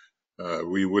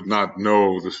 We would not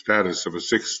know the status of a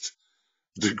sixth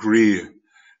degree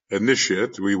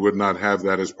initiate. We would not have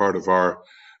that as part of our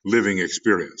living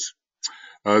experience.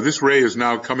 This ray is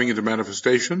now coming into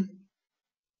manifestation.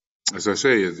 As I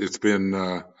say, it's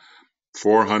been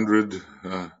 400,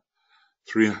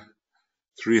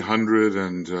 300,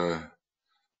 and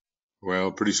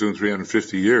pretty soon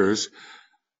 350 years.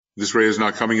 This ray is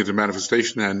now coming into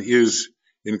manifestation and is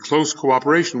in close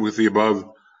cooperation with the above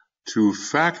two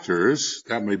factors.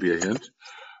 That may be a hint.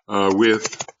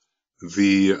 With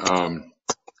the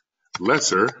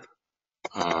lesser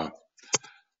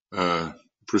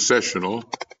precessional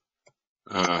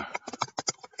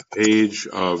age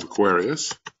of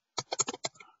Aquarius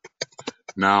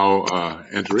now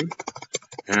entering,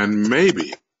 and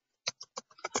maybe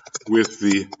with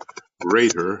the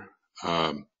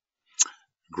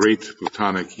great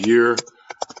Plutonic year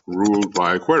ruled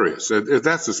by Aquarius.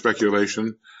 That's a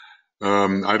speculation.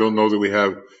 I don't know that we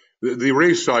have... The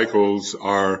ray cycles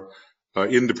are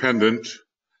independent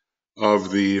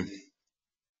of the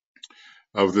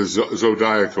of the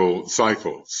zodiacal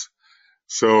cycles.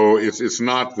 So it's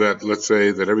not that, let's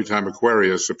say, that every time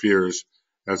Aquarius appears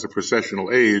as a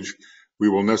precessional age, we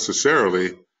will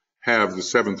necessarily have the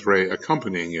seventh ray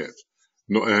accompanying it.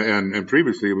 No, and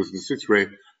previously it was the sixth ray,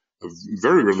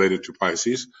 very related to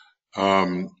Pisces,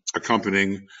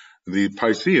 accompanying the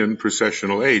Piscean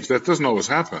precessional age. That doesn't always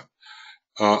happen.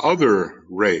 Other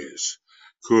rays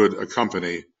could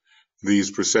accompany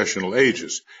these precessional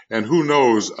ages. And who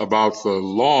knows about the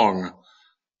long-term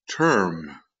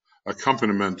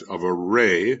accompaniment of a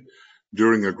ray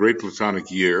during a great Platonic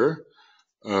year,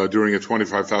 during a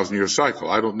 25,000-year cycle.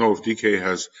 I don't know if DK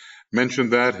has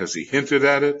mentioned that. Has he hinted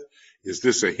at it? Is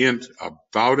this a hint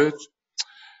about it?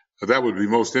 That would be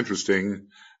most interesting,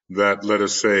 that, let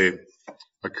us say,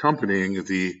 accompanying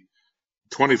the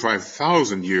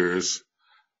 25,000 years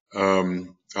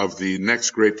of the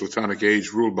next great Platonic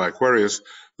age ruled by Aquarius,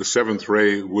 the seventh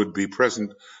ray would be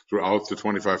present throughout the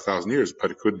 25,000 years.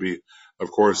 But it could be, of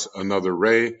course, another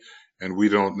ray, and we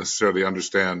don't necessarily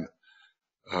understand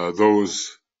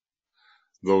those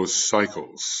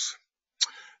cycles.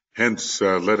 Hence,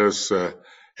 let us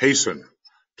hasten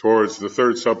towards the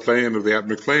third subplane of the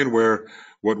atomic plane, where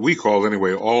what we call,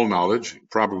 anyway, all knowledge,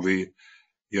 probably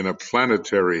in a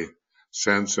planetary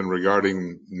sense and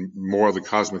regarding more the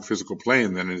cosmic physical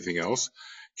plane than anything else,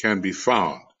 can be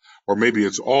found. Or maybe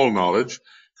it's all knowledge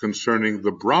concerning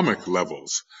the Brahmic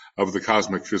levels of the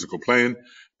cosmic physical plane,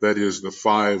 that is, the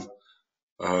five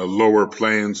lower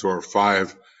planes or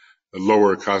five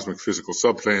lower cosmic physical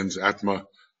subplanes: Atma,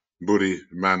 Buddhi,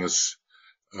 Manas,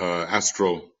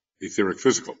 astral, etheric,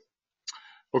 physical.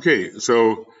 Okay,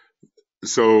 so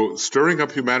stirring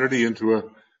up humanity into a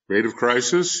creative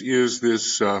crisis is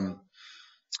this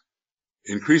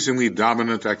increasingly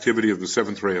dominant activity of the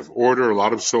seventh ray of order. A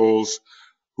lot of souls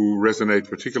who resonate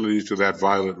particularly to that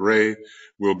violet ray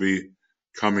will be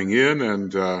coming in,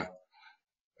 and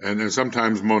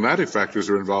sometimes monadic factors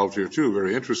are involved here too.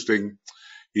 Very interesting.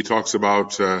 He talks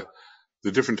about the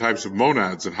different types of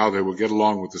monads and how they will get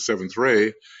along with the seventh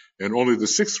ray, and only the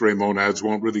sixth ray monads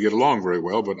won't really get along very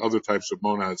well, but other types of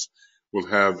monads will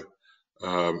have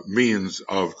means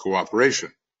of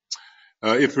cooperation.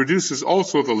 It produces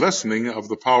also the lessening of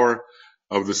the power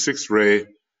of the sixth ray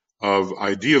of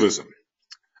idealism.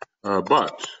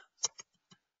 But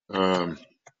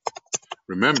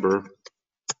remember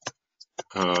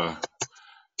an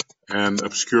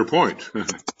obscure point,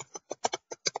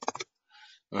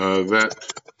 that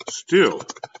still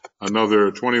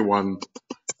another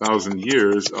 21,000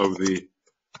 years of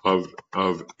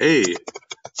a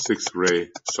sixth ray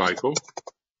cycle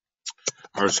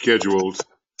are scheduled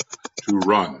to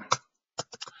run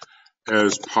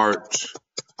as part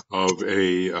of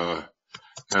an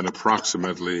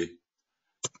approximately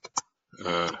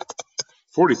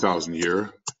 40,000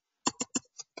 year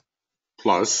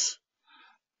plus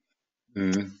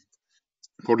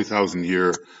 40,000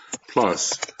 year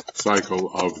plus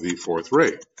cycle of the fourth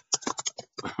ray.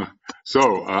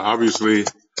 So obviously,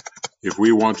 if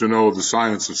we want to know the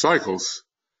science of cycles,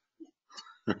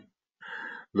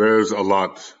 there's a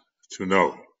lot to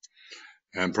know.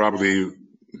 And probably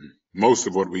most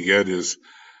of what we get is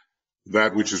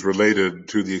that which is related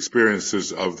to the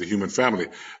experiences of the human family.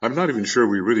 I'm not even sure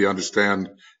we really understand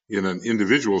in an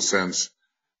individual sense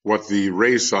what the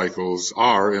ray cycles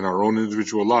are in our own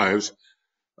individual lives,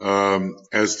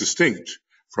 as distinct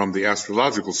from the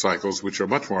astrological cycles, which are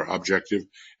much more objective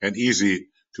and easy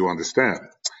to understand.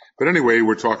 But anyway,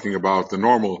 we're talking about the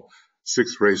normal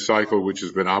sixth ray cycle, which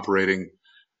has been operating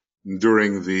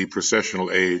during the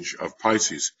precessional age of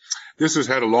Pisces. This has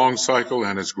had a long cycle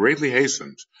and has greatly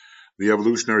hastened the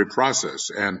evolutionary process.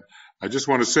 And I just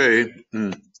want to say,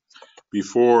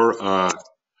 before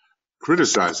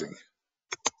criticizing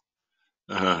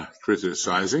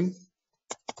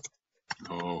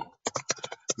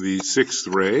the sixth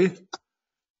ray,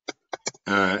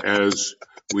 as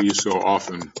we so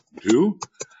often do,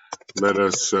 let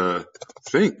us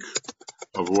think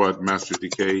of what Master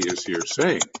Decay is here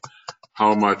saying,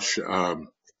 how much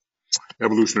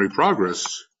evolutionary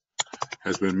progress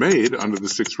has been made under the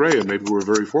sixth ray, and maybe we're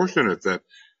very fortunate that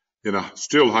in a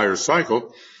still higher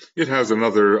cycle, it has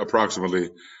another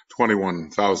approximately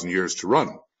 21,000 years to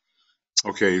run.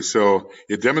 Okay, so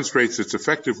it demonstrates its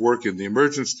effective work in the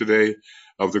emergence today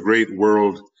of the great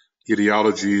world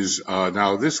ideologies.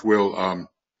 Now, this will,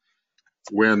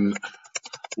 when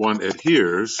one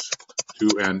adheres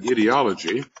to an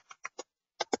ideology,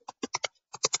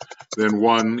 then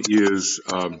one is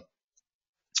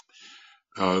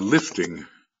lifting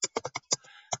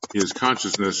his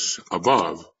consciousness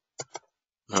above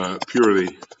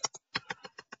purely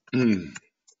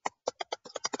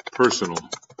personal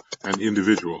and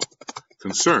individual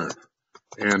concern,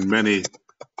 and many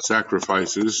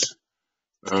sacrifices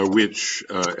which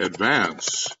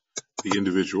advance the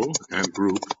individual and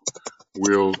group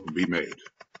will be made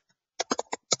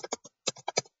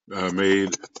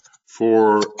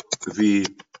for the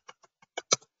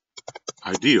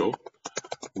ideal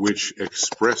which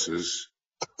expresses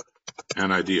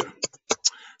an idea.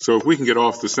 So if we can get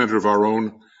off the center of our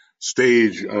own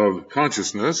stage of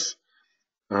consciousness,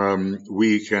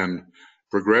 we can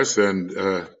progress, and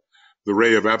the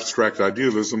ray of abstract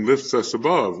idealism lifts us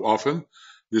above often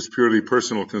this purely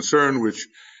personal concern which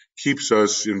keeps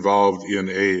us involved in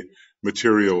a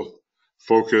material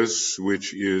focus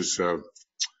which is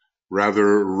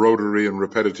rather rotary and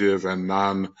repetitive and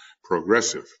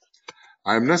non-progressive.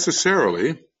 I am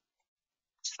necessarily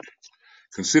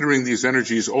considering these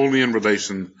energies only in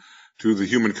relation to the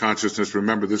human consciousness.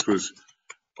 Remember, this was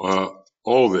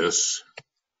all this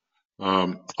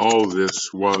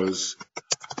was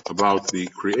about the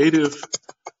creative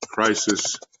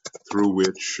crisis through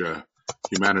which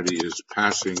humanity is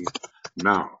passing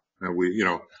now.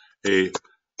 And a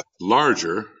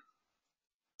larger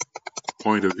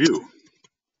point of view.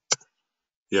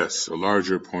 Yes, a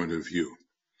larger point of view.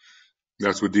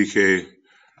 That's what DK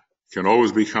can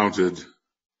always be counted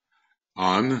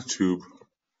on to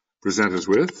present us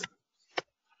with.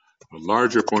 A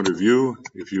larger point of view.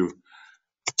 If you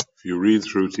read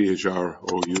through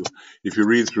THROU, if you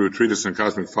read through a treatise on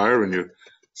cosmic fire and you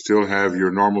still have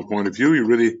your normal point of view, you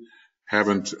really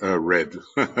haven't read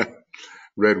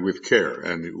with care.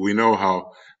 And we know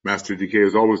how Master DK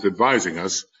is always advising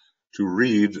us to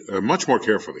read much more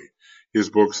carefully his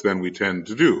books than we tend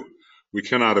to do. We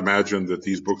cannot imagine that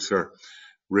these books are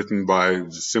written by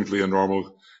simply a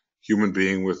normal human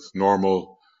being with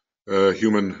normal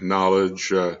human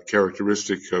knowledge,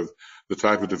 characteristic of the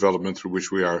type of development through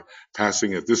which we are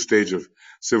passing at this stage of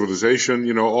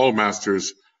civilization. All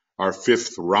masters are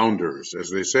fifth rounders, as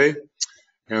they say,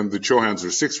 and the Chohans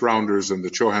are sixth rounders, and the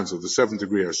Chohans of the seventh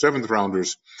degree are seventh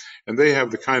rounders, and they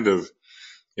have the kind of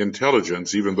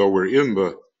intelligence, even though we're in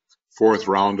the fourth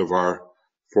round of our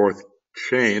fourth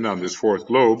chain on this fourth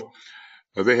globe,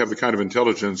 they have the kind of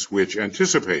intelligence which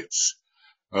anticipates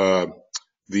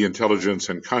the intelligence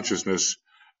and consciousness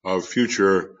of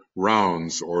future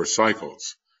rounds or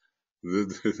cycles.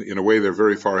 In a way, they're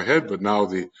very far ahead, but now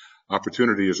the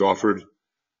opportunity is offered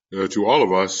to all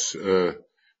of us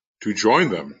to join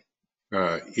them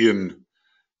in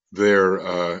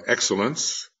their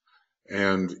excellence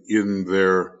and in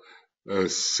their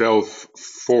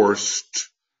self-forced,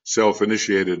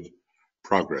 self-initiated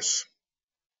progress.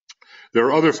 There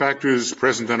are other factors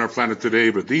present on our planet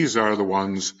today, but these are the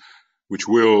ones which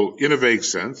will, in a vague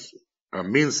sense,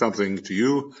 mean something to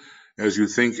you as you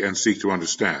think and seek to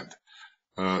understand.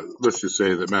 Let's just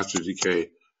say that Master DK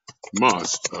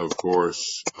must, of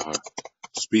course,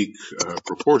 speak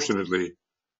proportionately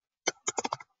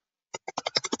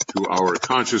to our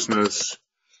consciousness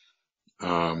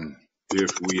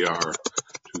if we are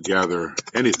to gather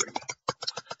anything.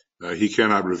 He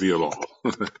cannot reveal all.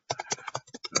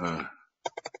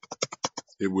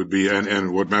 It would be,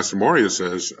 and what Master Moria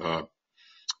says,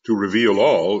 to reveal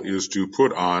all is to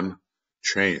put on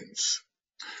chains.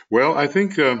 Well, I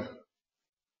think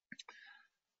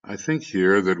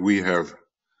here that we have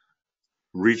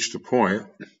reached a point.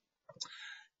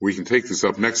 We can take this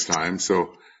up next time.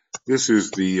 So this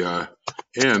is the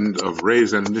end of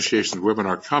Rays and Initiations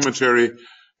webinar commentary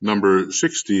number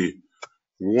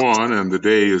 61, and the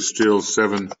day is still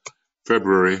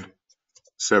February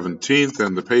 17th,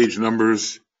 and the page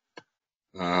numbers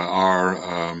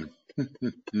are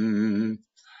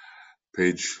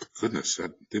page, goodness,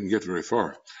 that didn't get very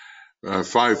far.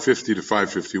 550 to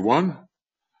 551,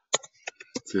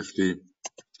 50,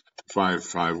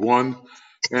 551,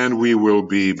 and we will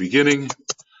be beginning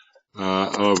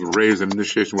of Rays and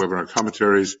Initiation webinar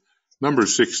commentaries number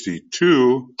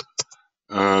 62,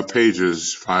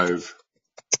 pages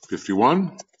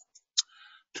 551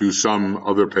 to some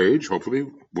other page. Hopefully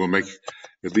we'll make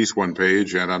at least one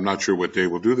page, and I'm not sure what day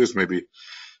we'll do this, maybe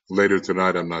later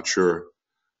tonight, I'm not sure.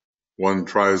 One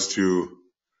tries to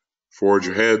forge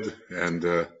ahead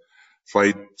and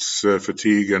fights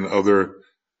fatigue and other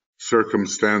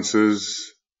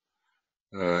circumstances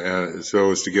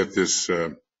so as to get this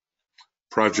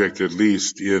project at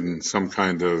least in some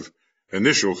kind of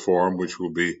initial form, which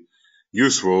will be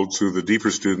useful to the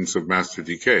deeper students of Master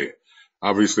DK.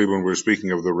 Obviously, when we're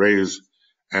speaking of the Rays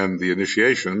and the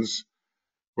initiations,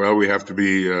 well, we have to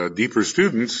be deeper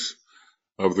students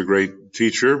of the great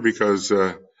teacher, because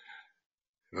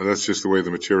that's just the way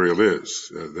the material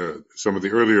is. Some of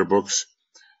the earlier books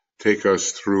take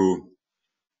us through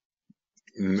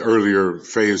earlier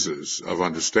phases of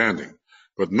understanding.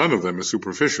 But none of them is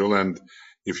superficial, and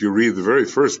if you read the very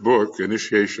first book,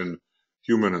 Initiation,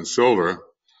 Human and Solar,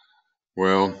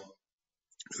 well,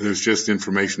 there's just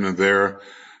information in there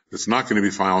that's not going to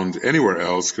be found anywhere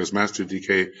else, because Master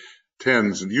DK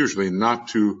tends usually not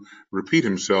to repeat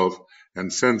himself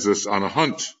and sends us on a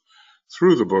hunt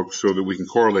through the book so that we can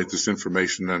correlate this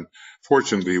information. And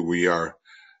fortunately, we are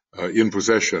in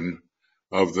possession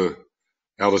of the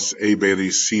Alice A. Bailey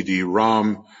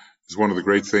CD-ROM. Is one of the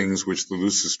great things which the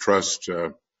Lucis Trust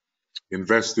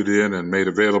invested in and made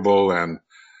available and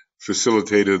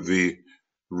facilitated the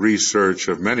research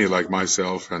of many like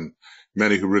myself and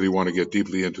many who really want to get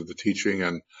deeply into the teaching,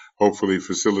 and hopefully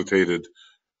facilitated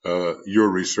your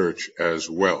research as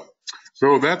well.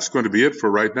 So that's going to be it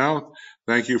for right now.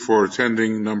 Thank you for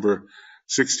attending number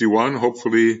 61.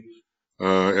 Hopefully,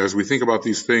 as we think about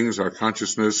these things, our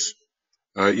consciousness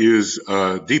is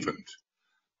deepened.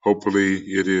 Hopefully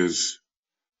it is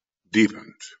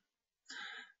deepened.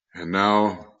 And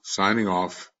now, signing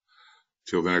off.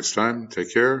 Till the next time,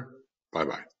 take care.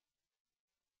 Bye-bye.